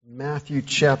Matthew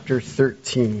chapter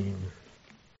 13.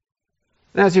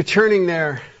 And as you're turning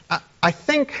there, I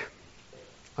think,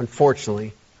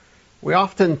 unfortunately, we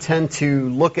often tend to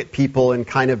look at people and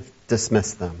kind of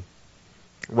dismiss them,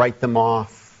 write them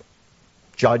off,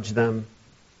 judge them,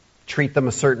 treat them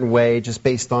a certain way just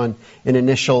based on an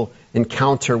initial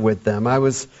encounter with them. I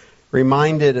was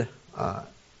reminded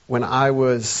when I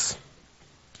was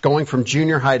going from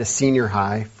junior high to senior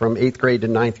high, from 8th grade to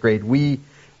 9th grade,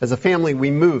 as a family,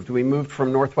 we moved. We moved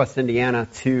from northwest Indiana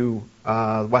to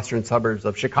western suburbs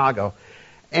of Chicago.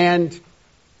 And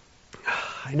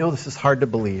I know this is hard to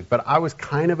believe, but I was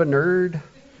kind of a nerd.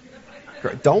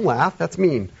 Don't laugh, that's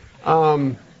mean.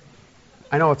 I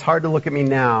know it's hard to look at me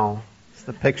now. It's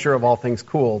the picture of all things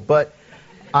cool, but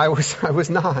I was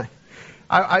not.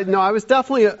 I was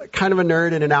definitely kind of a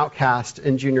nerd and an outcast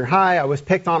in junior high. I was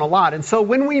picked on a lot. And so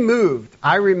when we moved,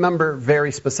 I remember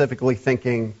very specifically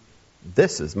thinking,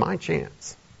 this is my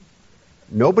chance.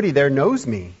 Nobody there knows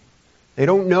me. They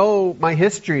don't know my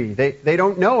history. They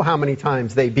don't know how many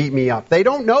times they beat me up. They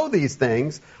don't know these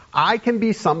things. I can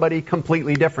be somebody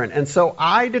completely different. And so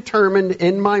I determined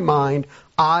in my mind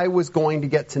I was going to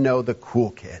get to know the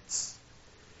cool kids.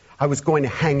 I was going to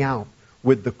hang out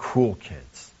with the cool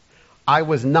kids. I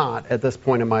was not, at this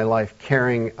point in my life,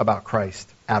 caring about Christ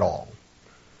at all.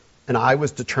 And I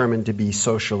was determined to be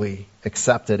socially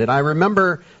accepted. And I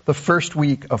remember the first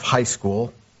week of high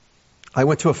school. I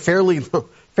went to a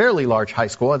fairly large high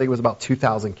school. I think it was about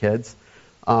 2,000 kids.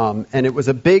 And it was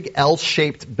a big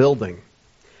L-shaped building,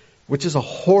 which is a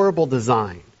horrible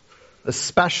design,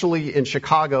 especially in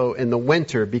Chicago in the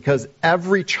winter, because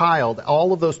every child,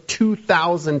 all of those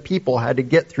 2,000 people had to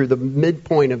get through the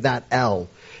midpoint of that L.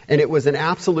 And it was an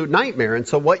absolute nightmare. And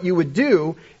so what you would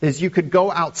do is you could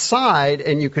go outside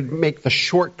and you could make the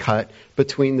shortcut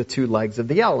between the two legs of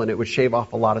the L. And it would shave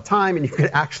off a lot of time and you could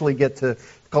actually get to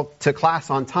class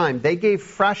on time. They gave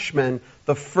freshmen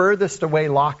the furthest away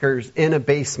lockers in a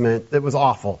basement that was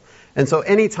awful. And so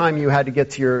anytime you had to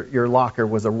get to your locker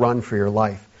was a run for your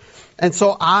life. And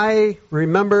so I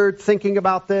remembered thinking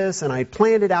about this and I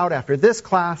planned it out. After this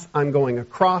class, I'm going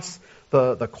across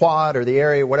the quad or the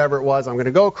area, whatever it was. I'm going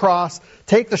to go across,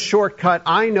 take the shortcut.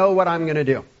 I know what I'm going to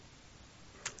do.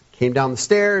 Came down the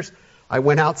stairs. I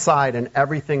went outside and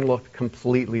everything looked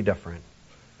completely different.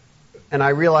 And I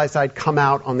realized I'd come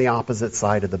out on the opposite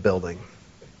side of the building.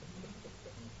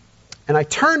 And I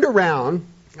turned around.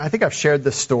 I think I've shared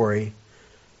this story.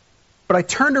 But I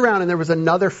turned around and there was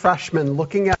another freshman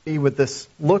looking at me with this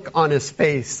look on his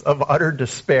face of utter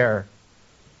despair.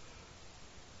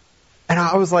 And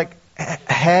I was like,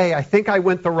 hey, I think I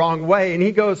went the wrong way. And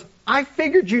he goes, I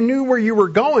figured you knew where you were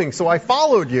going, so I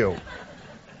followed you.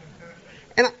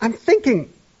 And I'm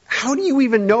thinking, how do you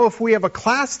even know if we have a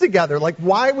class together? Like,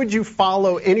 why would you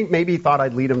follow maybe he thought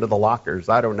I'd lead him to the lockers.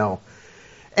 I don't know.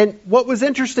 And what was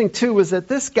interesting, too, was that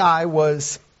this guy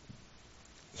was,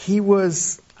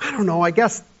 I don't know, I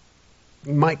guess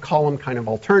you might call him kind of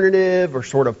alternative or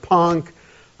sort of punk.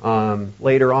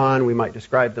 Later on, we might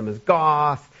describe them as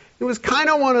goth. It was kind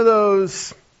of one of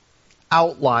those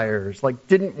outliers, like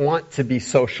didn't want to be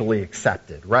socially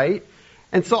accepted, right?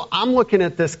 And so I'm looking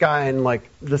at this guy and like,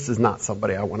 this is not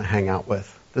somebody I want to hang out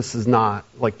with. This is not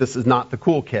the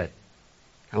cool kid.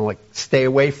 Kind of like, stay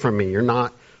away from me. You're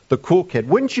not the cool kid.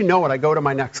 Wouldn't you know it, I go to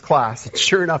my next class and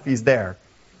sure enough, he's there.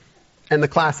 And the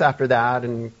class after that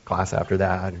and class after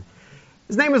that.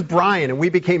 His name was Brian and we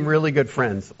became really good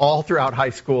friends all throughout high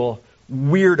school.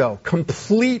 Weirdo,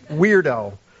 complete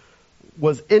weirdo.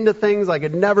 Was into things I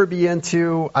could never be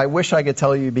into. I wish I could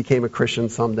tell you he became a Christian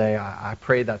someday. I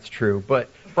pray that's true. But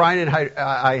Brian and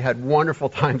I had wonderful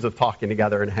times of talking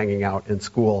together and hanging out in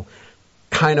school.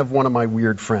 Kind of one of my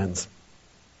weird friends.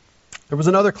 There was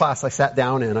another class I sat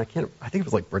down in. I think it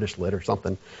was like British Lit or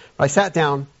something. But I sat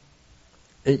down.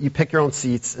 You pick your own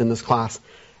seats in this class.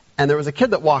 And there was a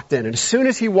kid that walked in. And as soon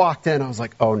as he walked in, I was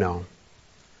like, oh no.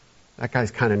 That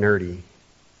guy's kind of nerdy.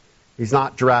 He's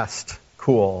not dressed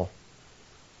cool.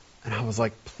 And I was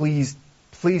like, please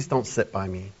don't sit by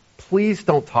me. Please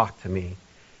don't talk to me.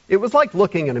 It was like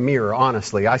looking in a mirror,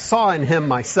 honestly. I saw in him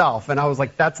myself, and I was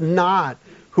like, that's not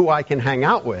who I can hang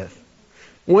out with.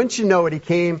 Once you know it, he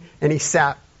came and he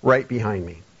sat right behind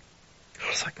me. I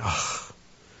was like, oh.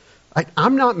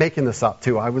 I'm not making this up,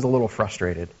 too. I was a little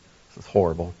frustrated. This is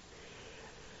horrible.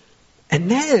 And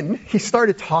then he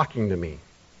started talking to me.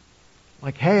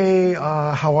 Like, hey,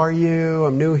 how are you?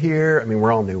 I'm new here. I mean,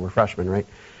 we're all new. We're freshmen, right?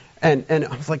 And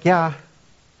I was like, yeah.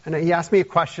 And he asked me a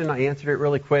question. I answered it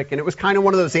really quick. And it was kind of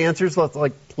one of those answers that's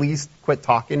like, please quit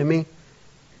talking to me.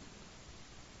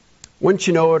 Wouldn't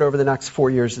you know it, over the next 4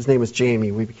 years, his name was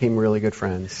Jamie. We became really good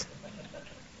friends.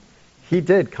 he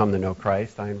did come to know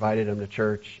Christ. I invited him to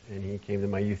church, and he came to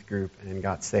my youth group and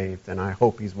got saved, and I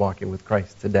hope he's walking with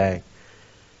Christ today.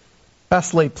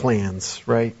 Best laid plans,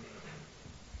 right?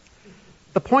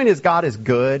 The point is, God is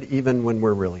good even when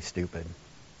we're really stupid.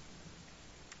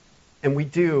 And we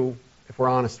do, if we're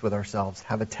honest with ourselves,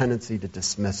 have a tendency to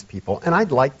dismiss people. And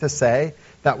I'd like to say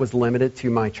that was limited to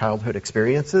my childhood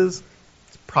experiences.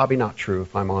 It's probably not true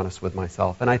if I'm honest with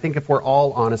myself. And I think if we're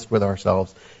all honest with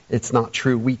ourselves, it's not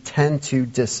true. We tend to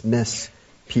dismiss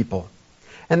people.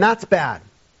 And that's bad.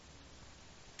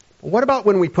 But what about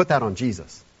when we put that on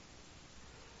Jesus?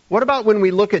 What about when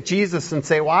we look at Jesus and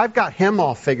say, well, I've got him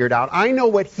all figured out. I know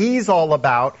what he's all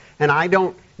about, and I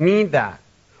don't need that.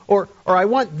 Or I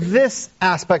want this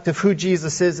aspect of who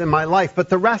Jesus is in my life, but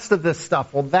the rest of this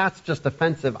stuff, well, that's just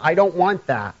offensive. I don't want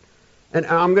that. And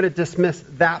I'm going to dismiss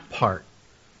that part.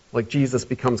 Like Jesus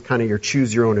becomes kind of your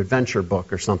choose your own adventure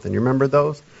book or something. You remember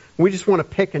those? We just want to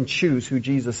pick and choose who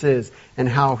Jesus is and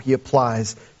how he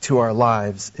applies to our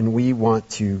lives, and we want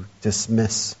to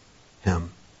dismiss him.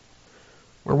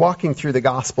 We're walking through the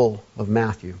Gospel of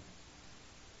Matthew.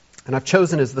 And I've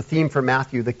chosen as the theme for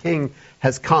Matthew, the King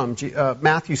has come.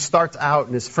 Matthew starts out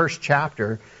in his first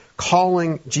chapter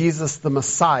calling Jesus the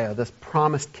Messiah, this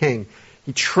promised King.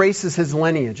 He traces his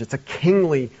lineage. It's a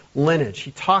kingly lineage.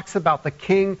 He talks about the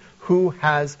King who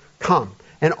has come.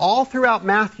 And all throughout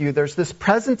Matthew, there's this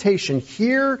presentation.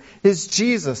 Here is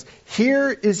Jesus. Here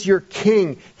is your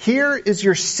King. Here is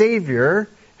your Savior.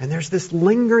 And there's this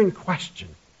lingering question.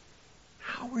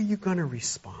 How are you going to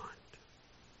respond?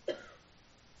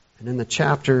 And in the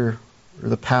chapter or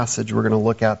the passage we're going to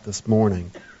look at this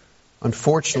morning,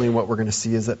 unfortunately what we're going to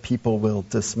see is that people will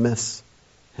dismiss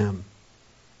him.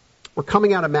 We're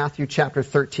coming out of Matthew chapter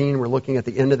 13. We're looking at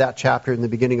the end of that chapter and the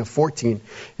beginning of 14.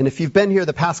 And if you've been here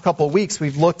the past couple of weeks,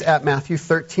 we've looked at Matthew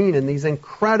 13 and these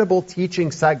incredible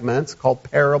teaching segments called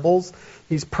parables.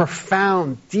 These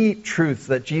profound, deep truths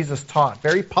that Jesus taught.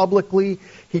 Very publicly,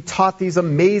 he taught these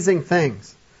amazing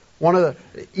things.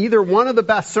 Either one of the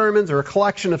best sermons or a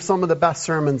collection of some of the best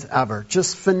sermons ever.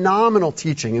 Just phenomenal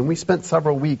teaching. And we spent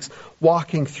several weeks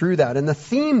walking through that. And the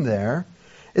theme there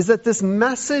is that this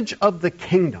message of the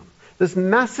kingdom, this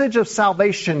message of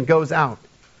salvation goes out,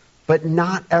 but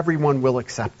not everyone will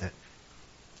accept it.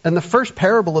 And the first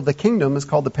parable of the kingdom is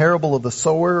called the parable of the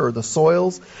sower or the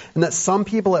soils, and that some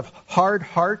people have hard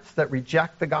hearts that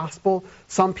reject the gospel.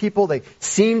 Some people, they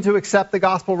seem to accept the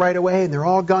gospel right away, and they're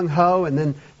all gung-ho, and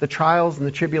then the trials and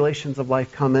the tribulations of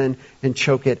life come in and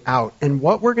choke it out. And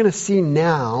what we're going to see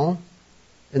now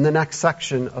in the next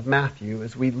section of Matthew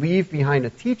is we leave behind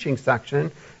a teaching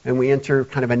section and we enter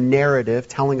kind of a narrative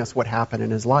telling us what happened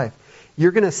in his life.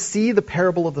 You're going to see the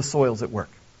parable of the soils at work.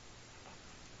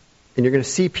 And you're going to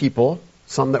see people,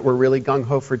 some that were really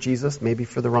gung-ho for Jesus, maybe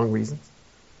for the wrong reasons.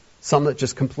 Some that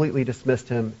just completely dismissed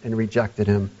him and rejected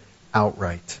him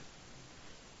outright.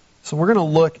 So we're going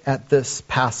to look at this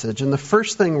passage. And the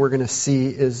first thing we're going to see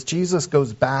is Jesus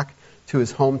goes back to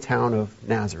his hometown of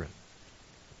Nazareth.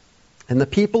 And the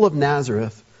people of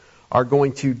Nazareth are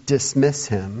going to dismiss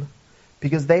him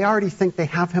because they already think they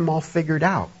have him all figured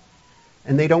out.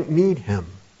 And they don't need him.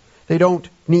 They don't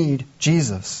need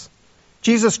Jesus.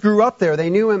 Jesus grew up there.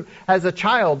 They knew him as a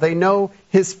child. They know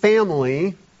his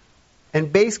family.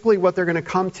 And basically what they're going to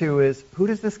come to is, who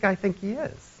does this guy think he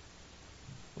is?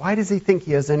 Why does he think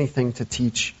he has anything to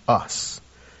teach us?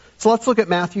 So let's look at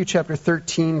Matthew chapter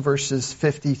 13, verses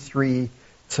 53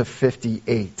 to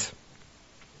 58.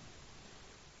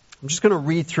 I'm just going to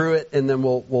read through it and then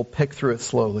we'll pick through it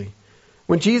slowly.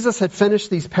 When Jesus had finished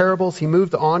these parables, he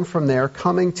moved on from there,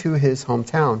 coming to his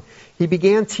hometown. He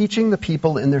began teaching the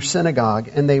people in their synagogue,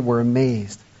 and they were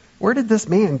amazed. Where did this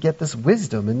man get this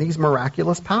wisdom and these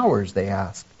miraculous powers? They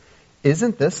asked.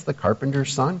 Isn't this the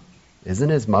carpenter's son? Isn't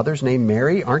his mother's name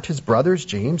Mary? Aren't his brothers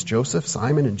James, Joseph,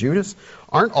 Simon, and Judas?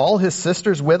 Aren't all his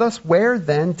sisters with us? Where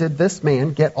then did this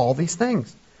man get all these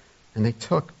things? And they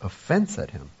took offense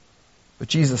at him. But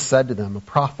Jesus said to them, a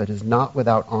prophet is not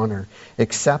without honor,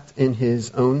 except in his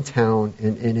own town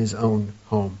and in his own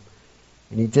home.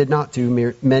 And he did not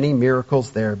do many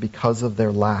miracles there because of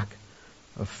their lack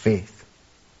of faith.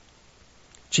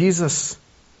 Jesus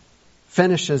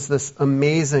finishes this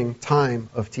amazing time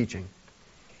of teaching.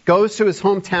 Goes to his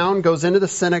hometown, goes into the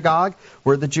synagogue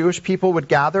where the Jewish people would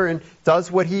gather, and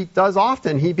does what he does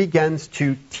often. He begins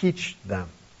to teach them.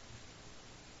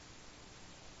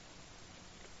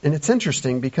 And it's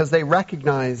interesting because they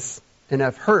recognize and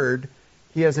have heard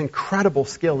he has incredible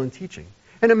skill in teaching.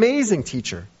 An amazing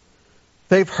teacher.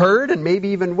 They've heard and maybe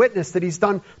even witnessed that he's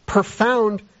done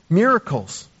profound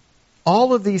miracles.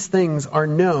 All of these things are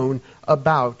known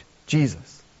about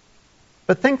Jesus.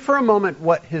 But think for a moment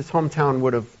what his hometown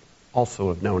would have also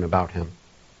have known about him.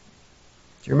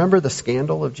 Do you remember the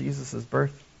scandal of Jesus'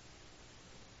 birth?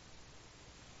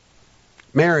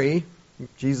 Mary,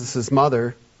 Jesus'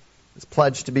 mother, is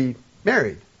pledged to be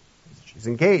married. She's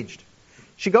engaged.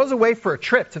 She goes away for a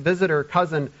trip to visit her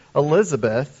cousin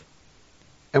Elizabeth,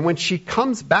 and when she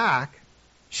comes back,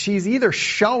 she's either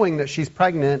showing that she's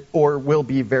pregnant or will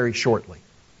be very shortly.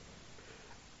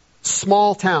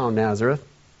 Small town, Nazareth.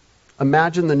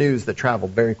 Imagine the news that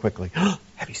traveled very quickly.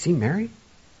 Have you seen Mary?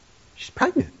 She's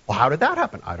pregnant. Well, how did that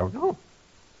happen? I don't know.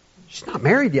 She's not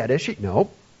married yet, is she?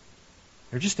 Nope.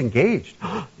 They're just engaged.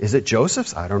 Is it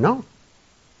Joseph's? I don't know.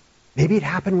 Maybe it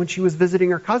happened when she was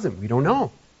visiting her cousin. We don't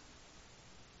know.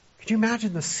 Could you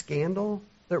imagine the scandal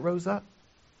that rose up?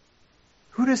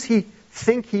 Who does he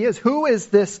think he is? Who is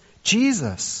this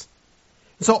Jesus?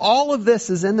 So all of this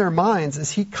is in their minds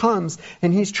as he comes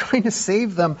and he's trying to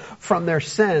save them from their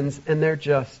sins, and they're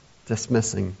just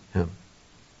dismissing him.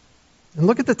 And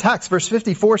look at the text. Verse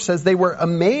 54 says they were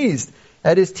amazed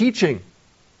at his teaching.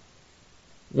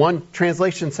 One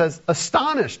translation says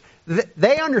astonished.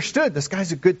 They understood this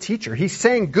guy's a good teacher. He's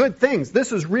saying good things.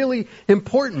 This is really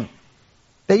important.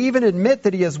 They even admit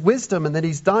that he has wisdom and that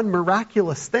he's done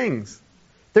miraculous things.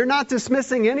 They're not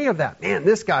dismissing any of that. Man,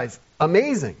 this guy's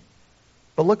amazing.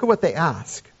 But look at what they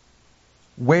ask.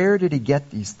 Where did he get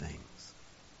these things?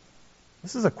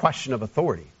 This is a question of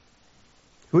authority.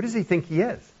 Who does he think he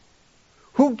is?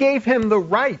 Who gave him the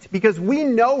right? Because we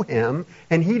know him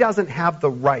and he doesn't have the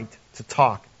right to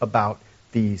talk about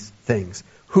these things.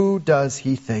 Who does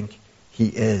he think he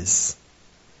is?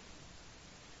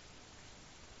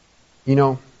 You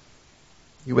know,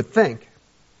 you would think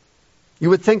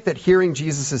that hearing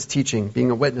Jesus' teaching,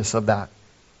 being a witness of that,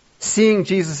 seeing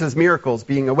Jesus' miracles,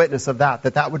 being a witness of that,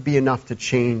 that would be enough to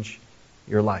change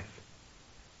your life.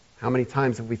 How many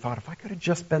times have we thought, if I could have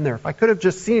just been there, if I could have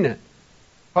just seen it,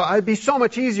 well, it'd be so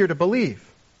much easier to believe.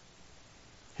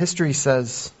 History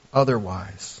says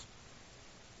otherwise.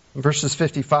 In verses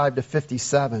 55 to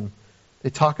 57, they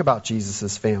talk about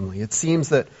Jesus' family. It seems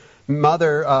that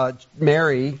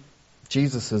Mary,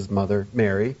 Jesus' mother,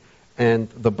 Mary, and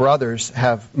the brothers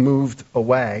have moved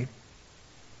away.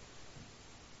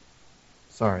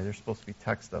 Sorry, there's supposed to be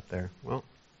text up there. Well,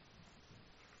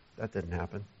 that didn't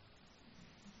happen.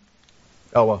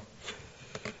 Oh,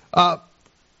 well.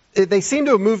 They seem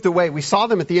to have moved away. We saw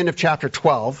them at the end of chapter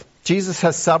 12. Jesus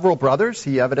has several brothers.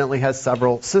 He evidently has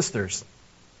several sisters.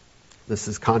 This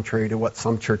is contrary to what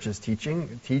some churches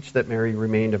teach that Mary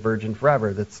remained a virgin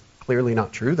forever. That's clearly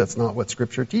not true. That's not what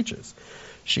Scripture teaches.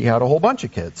 She had a whole bunch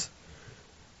of kids.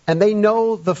 And they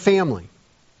know the family.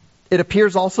 It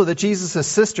appears also that Jesus'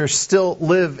 sisters still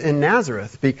live in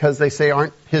Nazareth because they say,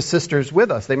 aren't his sisters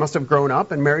with us? They must have grown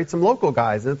up and married some local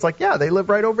guys. And it's like, yeah, they live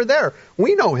right over there.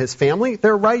 We know his family.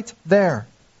 They're right there.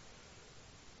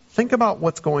 Think about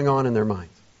what's going on in their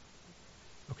minds.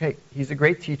 Okay, he's a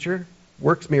great teacher,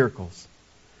 works miracles.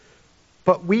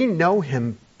 But we know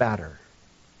him better.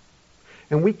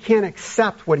 And we can't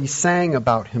accept what he's saying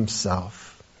about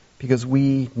himself because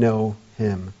we know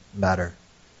him better.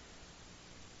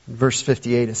 In verse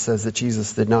 58, it says that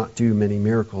Jesus did not do many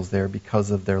miracles there because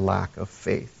of their lack of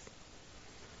faith.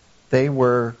 They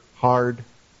were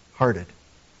hard-hearted,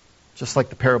 just like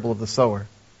the parable of the sower.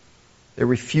 They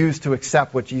refused to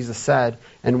accept what Jesus said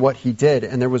and what he did,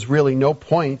 and there was really no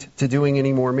point to doing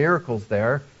any more miracles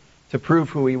there to prove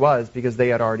who he was because they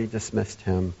had already dismissed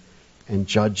him and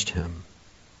judged him.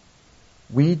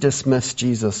 We dismiss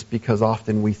Jesus because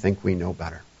often we think we know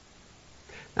better.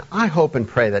 Now, I hope and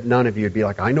pray that none of you would be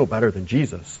like, I know better than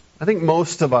Jesus. I think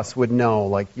most of us would know,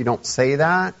 like, you don't say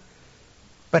that.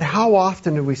 But how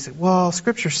often do we say, well,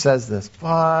 Scripture says this,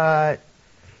 but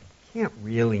you can't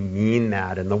really mean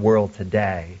that in the world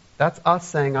today. That's us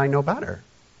saying, I know better.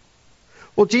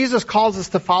 Well, Jesus calls us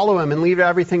to follow him and leave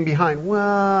everything behind.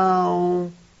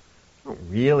 Well, I don't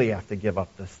really have to give up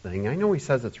this thing. I know he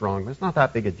says it's wrong, but it's not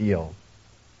that big a deal.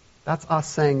 That's us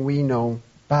saying we know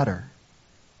better.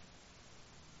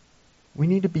 We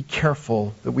need to be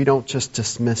careful that we don't just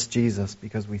dismiss Jesus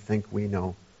because we think we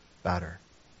know better.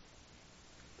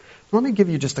 Let me give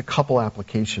you just a couple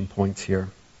application points here.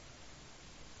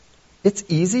 It's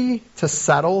easy to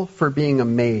settle for being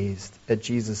amazed at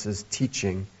Jesus'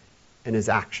 teaching and his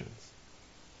actions.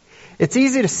 It's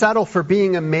easy to settle for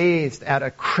being amazed at a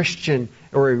Christian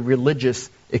or a religious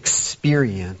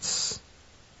experience.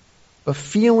 But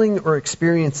feeling or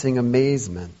experiencing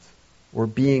amazement or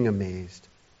being amazed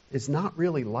is not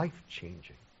really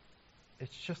life-changing.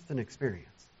 It's just an experience.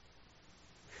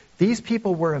 These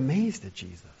people were amazed at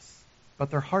Jesus,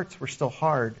 but their hearts were still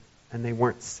hard and they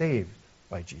weren't saved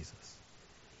by Jesus.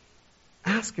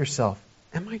 ask yourself,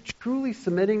 am I truly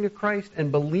submitting to Christ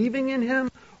and believing in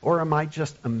him, or am I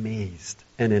just amazed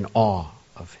and in awe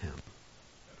of him?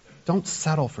 Don't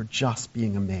settle for just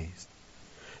being amazed.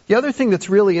 The other thing that's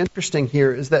really interesting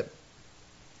here is that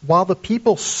while the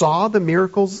people saw the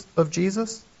miracles of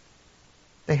Jesus,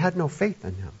 they had no faith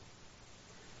in him.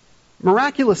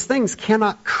 Miraculous things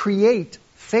cannot create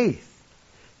faith.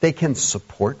 They can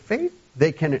support faith.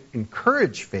 They can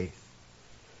encourage faith.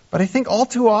 But I think all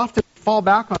too often we fall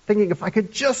back on thinking, if I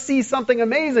could just see something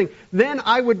amazing, then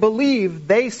I would believe.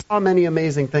 They saw many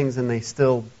amazing things and they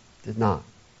still did not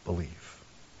believe.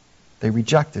 They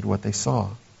rejected what they saw.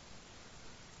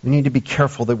 We need to be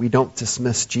careful that we don't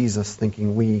dismiss Jesus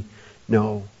thinking we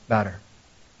know better.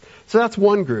 So that's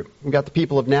one group. We've got the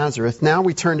people of Nazareth. Now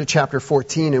we turn to chapter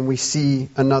 14 and we see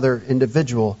another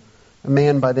individual, a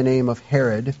man by the name of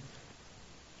Herod.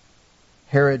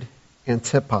 Herod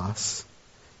Antipas.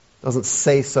 Doesn't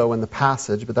say so in the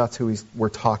passage, but that's who we're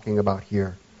talking about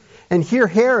here. And here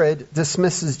Herod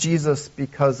dismisses Jesus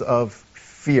because of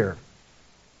fear.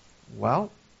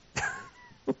 Well,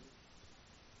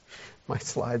 my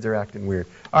slides are acting weird.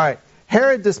 All right.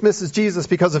 Herod dismisses Jesus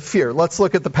because of fear. Let's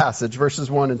look at the passage,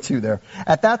 verses 1 and 2 there.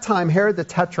 At that time, Herod the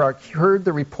Tetrarch heard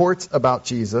the reports about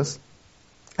Jesus,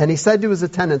 and he said to his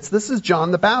attendants, "This is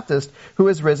John the Baptist who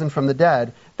has risen from the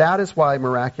dead. That is why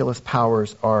miraculous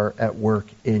powers are at work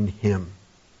in him."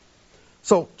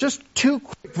 So just 2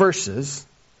 quick verses,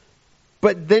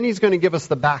 but then he's going to give us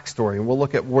the backstory, and we'll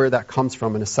look at where that comes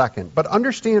from in a second. But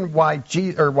understand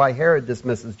why Herod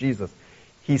dismisses Jesus.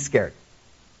 He's scared.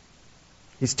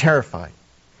 He's terrified.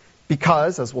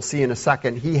 Because, as we'll see in a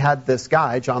second, he had this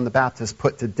guy, John the Baptist,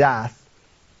 put to death,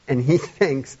 and he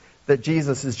thinks that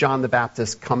Jesus is John the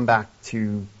Baptist come back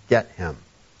to get him.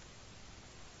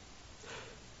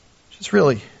 Which is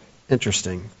really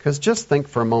interesting, because just think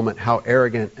for a moment how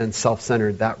arrogant and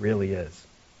self-centered that really is.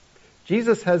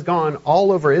 Jesus has gone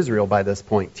all over Israel by this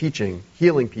point, teaching,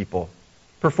 healing people,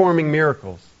 performing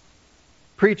miracles,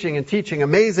 preaching and teaching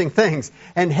amazing things.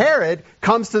 And Herod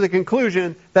comes to the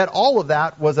conclusion that all of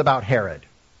that was about Herod.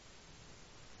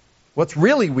 What's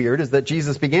really weird is that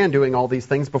Jesus began doing all these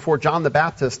things before John the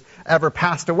Baptist ever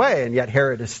passed away, and yet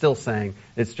Herod is still saying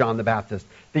it's John the Baptist.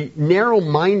 The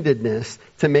narrow-mindedness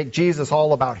to make Jesus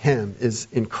all about him is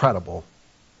incredible.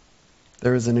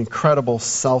 There is an incredible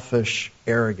selfish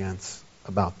arrogance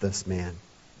about this man.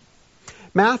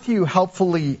 Matthew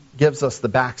helpfully gives us the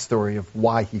backstory of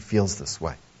why he feels this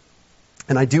way.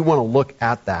 And I do want to look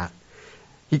at that.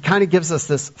 He kind of gives us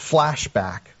this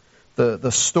flashback,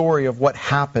 the story of what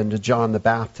happened to John the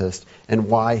Baptist and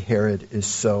why Herod is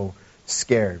so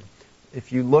scared.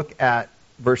 If you look at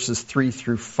verses 3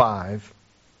 through 5,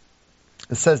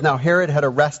 it says, "Now Herod had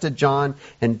arrested John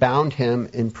and bound him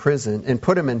in prison and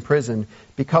put him in prison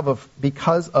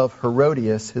because of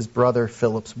Herodias, his brother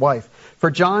Philip's wife. For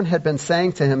John had been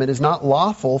saying to him, 'It is not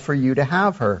lawful for you to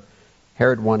have her.'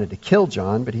 Herod wanted to kill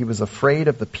John, but he was afraid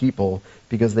of the people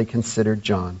because they considered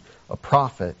John a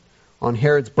prophet. On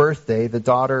Herod's birthday, the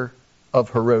daughter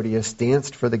of Herodias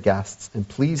danced for the guests and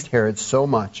pleased Herod so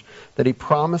much that he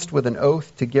promised with an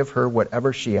oath to give her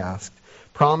whatever she asked.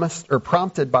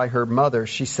 Prompted by her mother,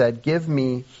 she said, 'Give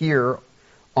me here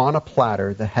on a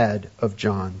platter the head of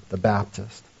John the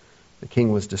Baptist.' The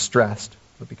king was distressed,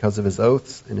 but because of his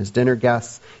oaths and his dinner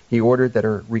guests, he ordered that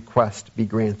her request be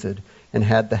granted, and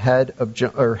had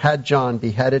John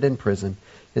beheaded in prison.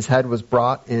 His head was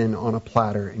brought in on a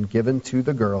platter and given to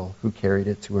the girl, who carried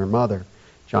it to her mother.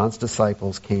 John's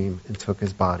disciples came and took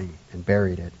his body and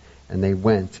buried it, and they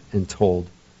went and told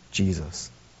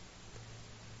Jesus."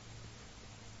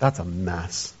 That's a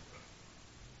mess.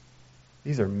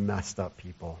 These are messed up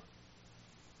people.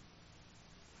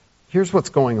 Here's what's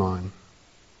going on.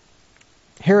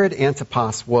 Herod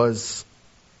Antipas was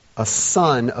a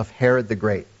son of Herod the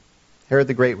Great. Herod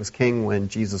the Great was king when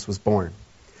Jesus was born.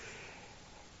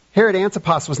 Herod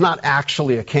Antipas was not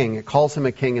actually a king. It calls him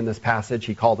a king in this passage.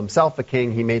 He called himself a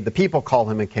king. He made the people call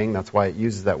him a king. That's why it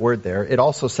uses that word there. It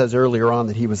also says earlier on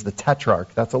that he was the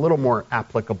tetrarch. That's a little more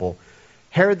applicable.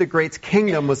 Herod the Great's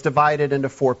kingdom was divided into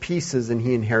 4 pieces, and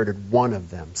he inherited one of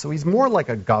them. So he's more like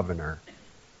a governor.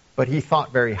 But he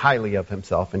thought very highly of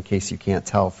himself, in case you can't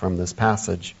tell from this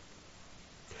passage.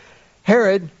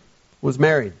 Herod was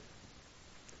married.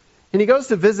 And he goes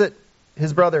to visit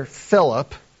his brother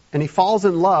Philip, and he falls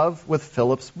in love with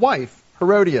Philip's wife,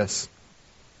 Herodias.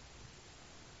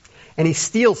 And he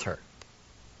steals her.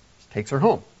 Just takes her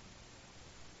home.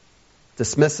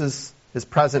 Dismisses his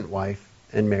present wife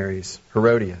and marries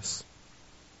Herodias.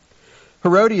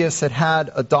 Herodias had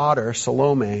had a daughter,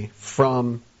 Salome,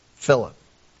 from Philip,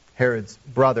 Herod's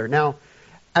brother. Now,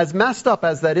 as messed up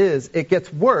as that is, it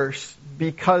gets worse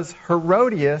because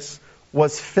Herodias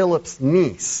was Philip's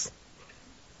niece.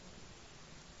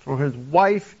 So his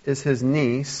wife is his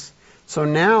niece. So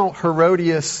now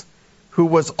Herodias, who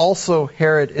was also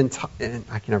Herod, and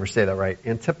I can never say that right,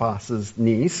 Antipas's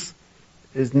niece,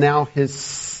 is now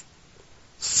his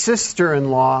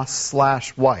sister-in-law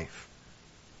 / wife.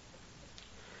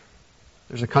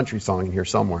 There's a country song in here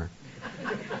somewhere.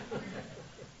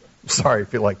 Sorry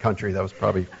if you like country. That was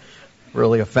probably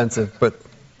really offensive, but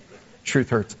truth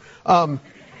hurts.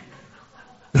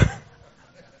 This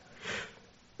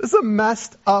is a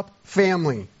messed up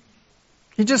family.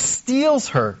 He just steals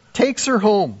her, takes her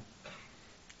home.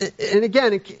 And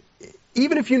again,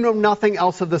 even if you know nothing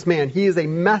else of this man, he is a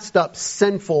messed up,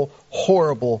 sinful,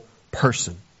 horrible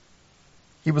person.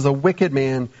 He was a wicked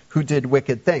man who did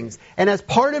wicked things. And as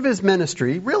part of his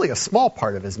ministry, really a small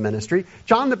part of his ministry,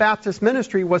 John the Baptist's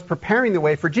ministry was preparing the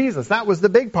way for Jesus. That was the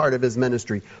big part of his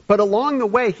ministry. But along the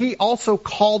way, he also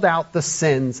called out the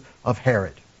sins of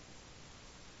Herod.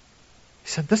 He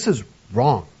said, this is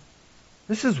wrong.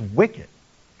 This is wicked.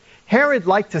 Herod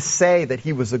liked to say that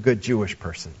he was a good Jewish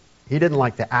person. He didn't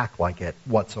like to act like it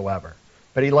whatsoever.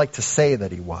 But he liked to say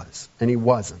that he was, and he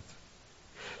wasn't.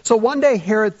 So one day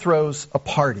Herod throws a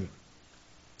party.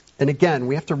 And again,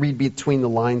 we have to read between the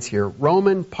lines here.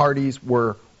 Roman parties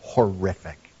were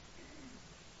horrific.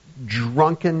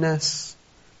 Drunkenness,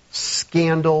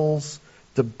 scandals,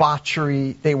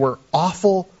 debauchery. They were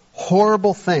awful,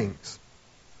 horrible things.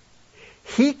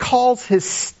 He calls his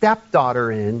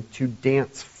stepdaughter in to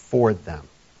dance for them.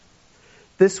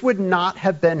 This would not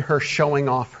have been her showing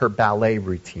off her ballet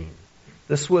routine.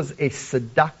 This was a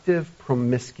seductive,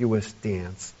 promiscuous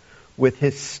dance with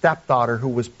his stepdaughter, who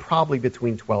was probably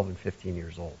between 12 and 15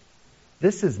 years old.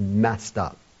 This is messed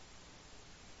up.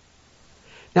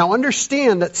 Now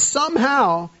understand that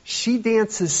somehow she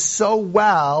dances so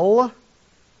well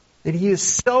that he is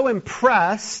so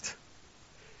impressed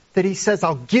that he says,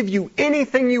 I'll give you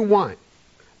anything you want.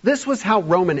 This was how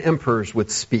Roman emperors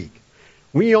would speak.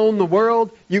 We own the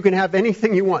world, you can have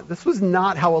anything you want. This was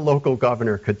not how a local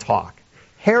governor could talk.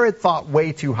 Herod thought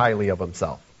way too highly of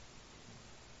himself.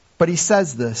 But he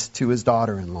says this to his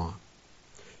daughter-in-law.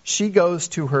 She goes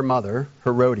to her mother,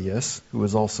 Herodias, who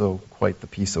was also quite the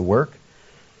piece of work.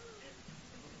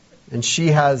 And she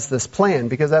has this plan,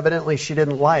 because evidently she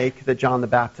didn't like that John the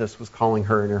Baptist was calling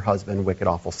her and her husband wicked,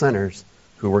 awful sinners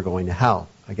who were going to hell.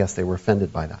 I guess they were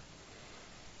offended by that.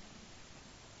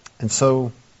 And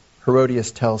so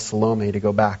Herodias tells Salome to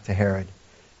go back to Herod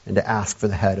and to ask for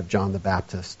the head of John the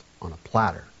Baptist on a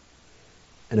platter.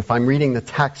 And if I'm reading the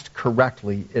text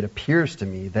correctly, it appears to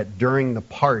me that during the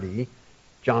party,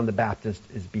 John the Baptist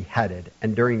is beheaded.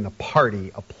 And during the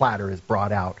party, a platter is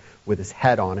brought out with his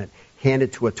head on it,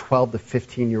 handed to a 12 to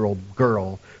 15-year-old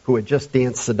girl who had just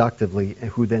danced seductively and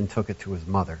who then took it to his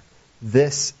mother.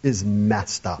 This is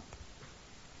messed up.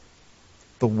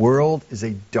 The world is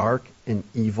a dark and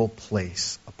evil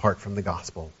place apart from the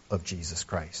gospel of Jesus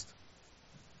Christ.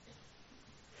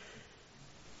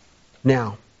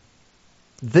 Now,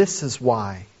 this is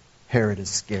why Herod is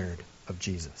scared of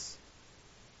Jesus.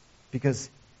 Because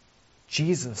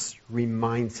Jesus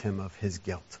reminds him of his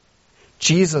guilt.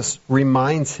 Jesus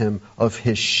reminds him of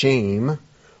his shame,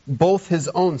 both his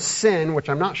own sin, which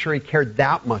I'm not sure he cared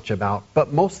that much about,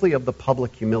 but mostly of the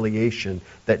public humiliation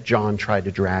that John tried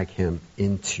to drag him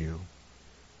into.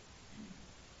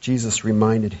 Jesus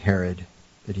reminded Herod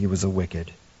that he was a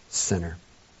wicked sinner.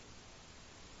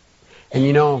 And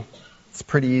you know, it's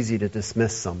pretty easy to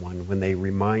dismiss someone when they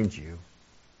remind you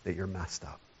that you're messed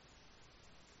up.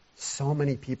 So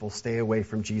many people stay away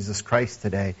from Jesus Christ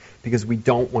today because we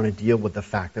don't want to deal with the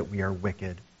fact that we are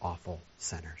wicked, awful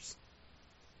sinners.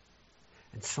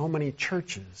 And so many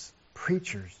churches,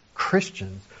 preachers,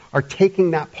 Christians are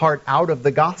taking that part out of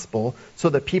the gospel so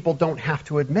that people don't have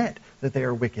to admit that they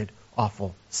are wicked,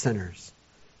 awful sinners.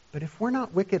 But if we're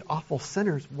not wicked, awful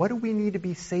sinners, what do we need to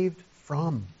be saved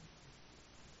from?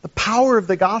 The power of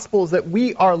the gospel is that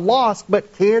we are lost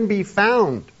but can be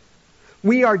found.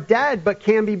 We are dead but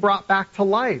can be brought back to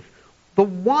life. The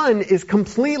one is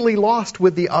completely lost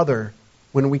with the other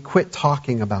when we quit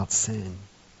talking about sin.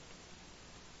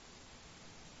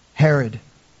 Herod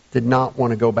did not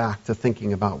want to go back to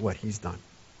thinking about what he's done.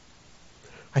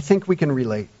 I think we can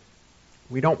relate.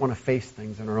 We don't want to face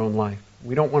things in our own life.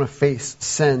 We don't want to face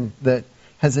sin that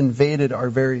has invaded our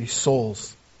very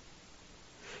souls.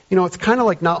 You know, it's kind of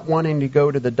like not wanting to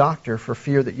go to the doctor for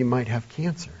fear that you might have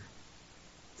cancer.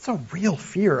 It's a real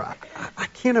fear. I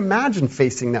can't imagine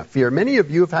facing that fear. Many of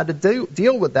you have had to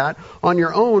deal with that on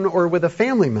your own or with a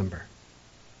family member.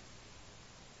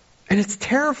 And it's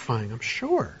terrifying, I'm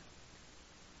sure.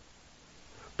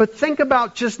 But think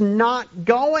about just not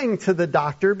going to the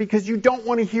doctor because you don't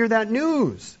want to hear that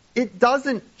news. It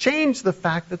doesn't change the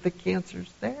fact that the cancer's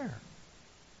there.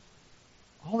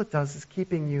 All it does is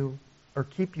keep you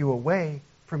away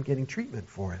from getting treatment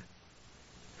for it.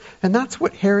 And that's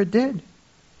what Herod did.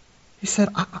 He said,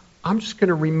 I'm just going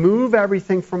to remove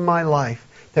everything from my life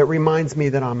that reminds me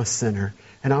that I'm a sinner,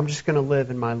 and I'm just going to live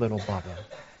in my little bubble.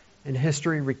 And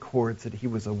history records that he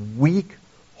was a weak,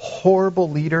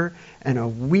 horrible leader and a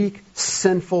weak,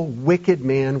 sinful, wicked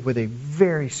man with a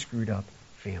very screwed up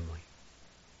family.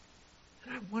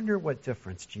 And I wonder what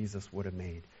difference Jesus would have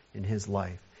made in his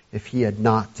life if he had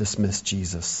not dismissed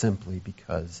Jesus simply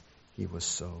because he was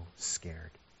so scared.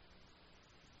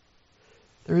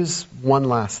 There is one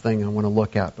last thing I want to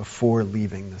look at before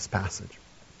leaving this passage.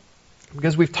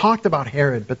 Because we've talked about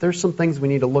Herod, but there's some things we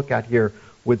need to look at here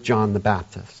with John the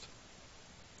Baptist.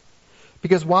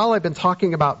 Because while I've been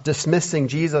talking about dismissing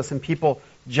Jesus and people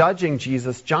judging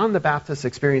Jesus, John the Baptist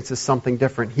experiences something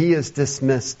different. He is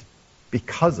dismissed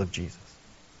because of Jesus.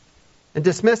 And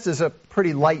dismissed is a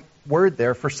pretty light word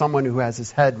there for someone who has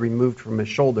his head removed from his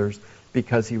shoulders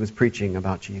because he was preaching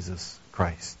about Jesus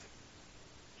Christ.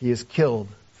 He is killed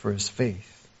for his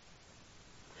faith.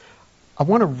 I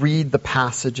want to read the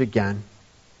passage again.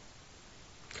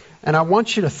 And I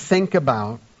want you to think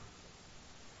about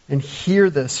and hear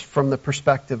this from the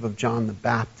perspective of John the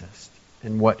Baptist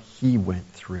and what he went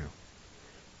through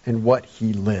and what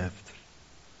he lived.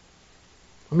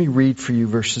 Let me read for you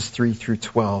verses 3 through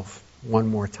 12 one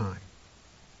more time.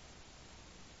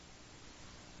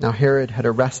 Now Herod had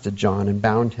arrested John and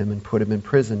bound him and put him in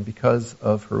prison because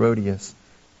of Herodias,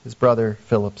 his brother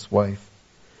Philip's wife.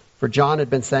 For John had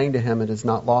been saying to him, "It is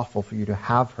not lawful for you to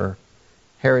have her."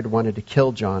 Herod wanted to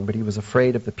kill John, but he was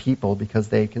afraid of the people because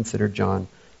they considered John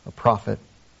a prophet.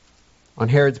 On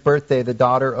Herod's birthday, the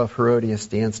daughter of Herodias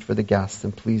danced for the guests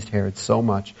and pleased Herod so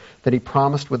much that he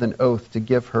promised with an oath to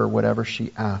give her whatever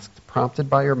she asked. Prompted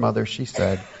by her mother, she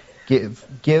said,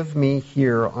 Give me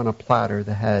here on a platter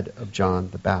the head of John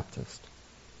the Baptist."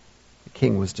 The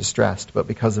king was distressed, but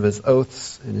because of his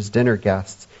oaths and his dinner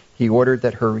guests, he ordered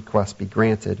that her request be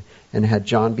granted and had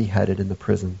John beheaded in the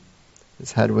prison.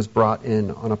 His head was brought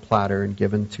in on a platter and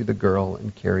given to the girl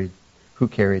who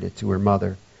carried it to her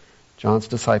mother. John's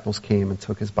disciples came and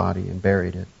took his body and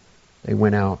buried it. They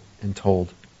went out and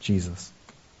told Jesus.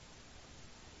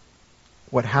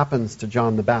 What happens to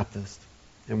John the Baptist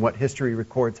and what history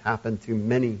records happened to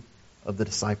many of the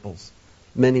disciples,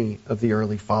 many of the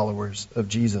early followers of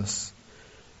Jesus,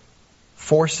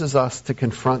 forces us to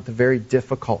confront the very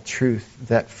difficult truth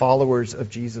that followers of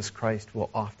Jesus Christ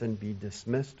will often be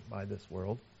dismissed by this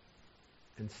world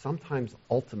and sometimes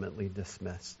ultimately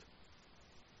dismissed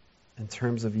in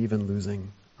terms of even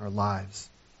losing our lives.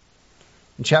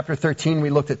 In chapter 13, we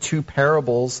looked at two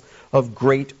parables of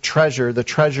great treasure, the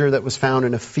treasure that was found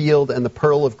in a field and the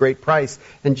pearl of great price.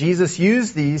 And Jesus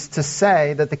used these to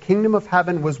say that the kingdom of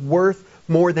heaven was worth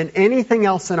more than anything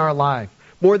else in our life,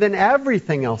 more than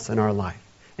everything else in our life.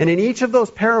 And in each of those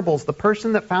parables, the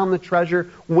person that found the treasure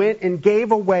went and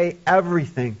gave away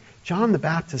everything. John the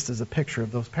Baptist is a picture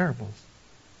of those parables.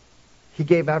 He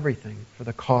gave everything for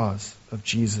the cause of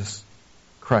Jesus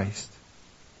Christ.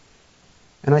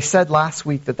 And I said last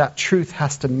week that truth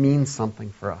has to mean something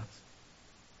for us.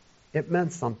 It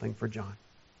meant something for John.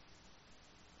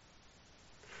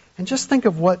 And just think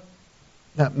of what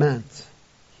that meant.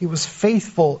 He was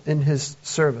faithful in his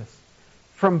service.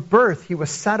 From birth, he was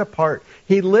set apart.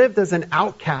 He lived as an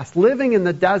outcast, living in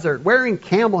the desert, wearing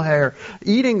camel hair,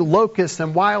 eating locusts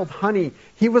and wild honey.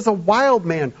 He was a wild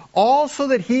man, all so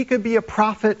that he could be a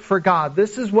prophet for God.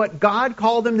 This is what God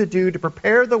called him to do, to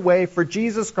prepare the way for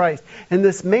Jesus Christ. And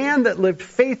this man that lived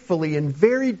faithfully in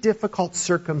very difficult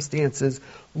circumstances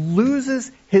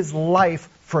loses his life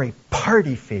for a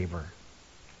party favor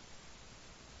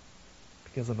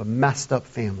because of a messed up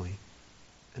family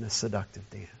and a seductive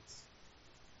dance.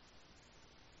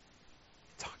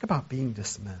 Talk about being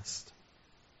dismissed.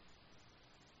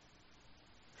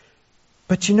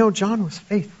 But you know, John was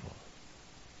faithful.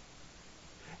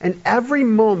 And every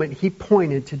moment he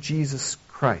pointed to Jesus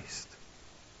Christ.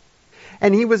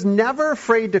 And he was never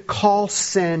afraid to call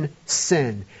sin,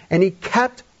 sin. And he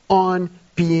kept on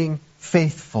being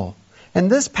faithful. And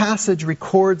this passage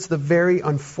records the very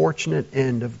unfortunate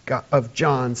end of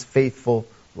John's faithful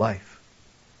life.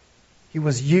 He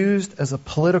was used as a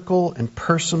political and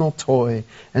personal toy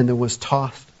and then was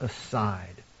tossed aside.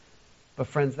 But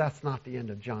friends, that's not the end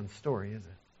of John's story, is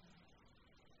it?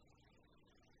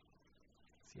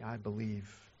 See, I believe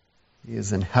he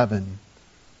is in heaven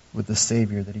with the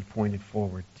Savior that he pointed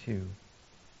forward to. And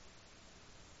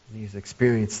he's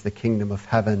experienced the kingdom of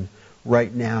heaven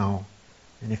right now.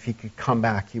 And if he could come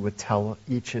back, he would tell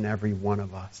each and every one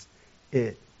of us,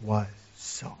 it was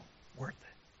so worth it.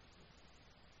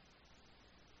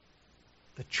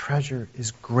 The treasure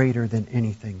is greater than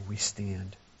anything we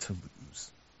stand to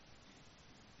lose.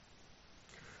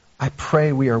 I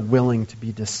pray we are willing to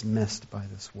be dismissed by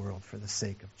this world for the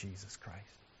sake of Jesus Christ.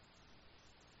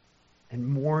 And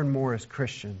more as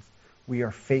Christians, we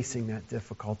are facing that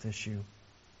difficult issue.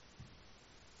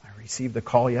 I received a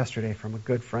call yesterday from a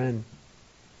good friend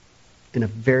in a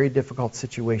very difficult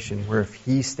situation where if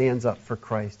he stands up for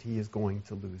Christ, he is going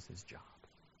to lose his job.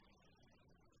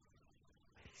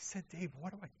 And he said, Dave,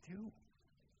 what do I do? And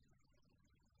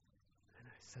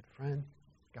I said, friend,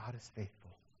 God is faithful.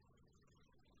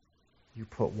 You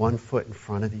put one foot in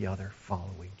front of the other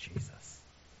following Jesus,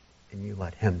 and you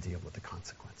let him deal with the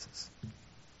consequences.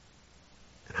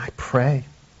 And I pray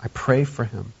for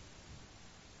him.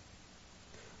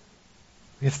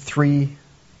 We have 3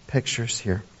 pictures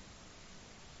here.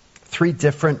 3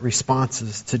 different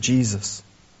responses to Jesus.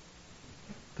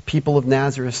 The people of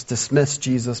Nazareth dismiss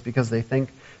Jesus because they think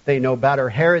they know better.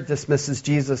 Herod dismisses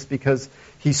Jesus because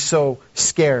he's so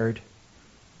scared.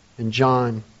 And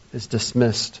John is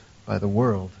dismissed by the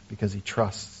world because he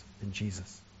trusts in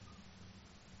Jesus.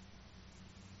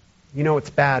 You know, it's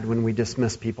bad when we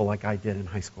dismiss people like I did in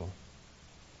high school.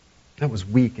 That was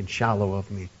weak and shallow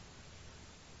of me.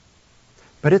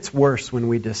 But it's worse when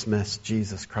we dismiss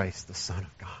Jesus Christ, the Son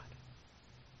of God.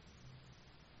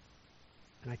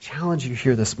 And I challenge you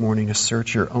here this morning to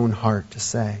search your own heart to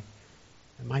say,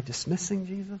 am I dismissing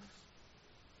Jesus?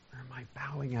 Or am I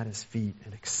bowing at his feet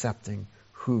and accepting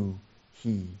who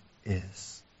he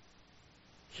is?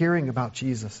 Hearing about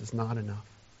Jesus is not enough.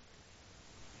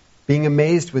 Being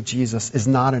amazed with Jesus is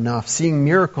not enough. Seeing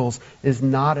miracles is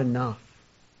not enough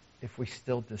if we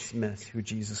still dismiss who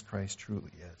Jesus Christ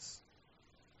truly is.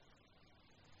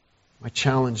 My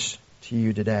challenge to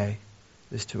you today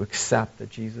is to accept that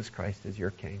Jesus Christ is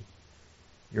your King,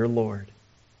 your Lord,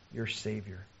 your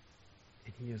Savior,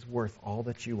 and he is worth all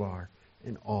that you are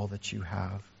and all that you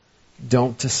have.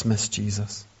 Don't dismiss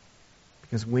Jesus,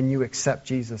 because when you accept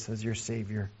Jesus as your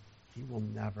Savior, he will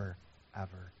never,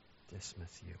 ever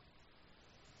dismiss you.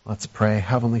 Let's pray.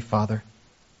 Heavenly Father,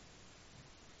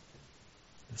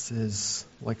 this is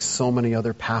like so many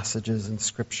other passages in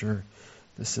Scripture.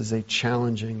 This is a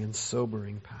challenging and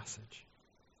sobering passage.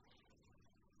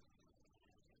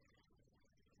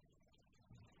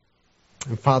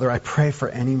 And Father, I pray for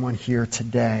anyone here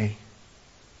today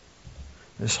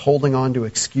that is holding on to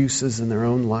excuses in their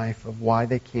own life of why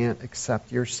they can't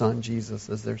accept your Son, Jesus,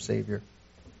 as their Savior.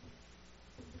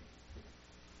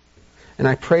 And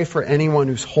I pray for anyone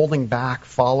who's holding back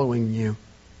following you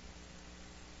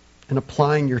and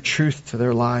applying your truth to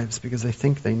their lives because they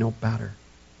think they know better.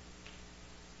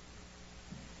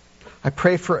 I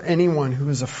pray for anyone who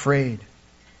is afraid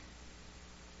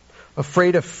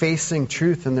of facing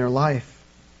truth in their life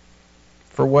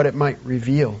for what it might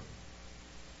reveal.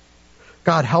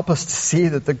 God, help us to see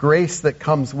that the grace that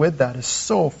comes with that is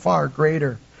so far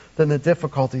greater than the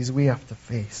difficulties we have to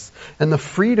face. And the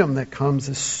freedom that comes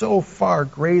is so far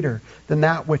greater than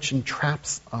that which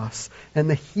entraps us. And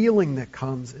the healing that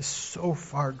comes is so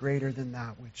far greater than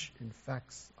that which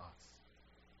infects us.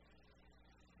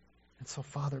 And so,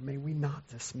 Father, may we not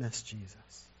dismiss Jesus.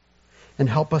 And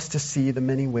help us to see the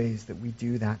many ways that we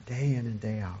do that day in and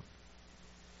day out.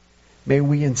 May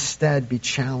we instead be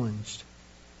challenged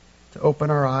to open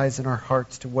our eyes and our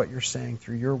hearts to what you're saying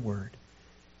through your word.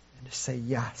 And to say,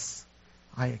 yes,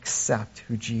 I accept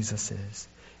who Jesus is.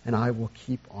 And I will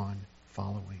keep on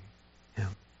following him.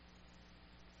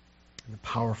 In the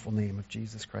powerful name of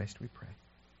Jesus Christ we pray.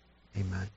 Amen.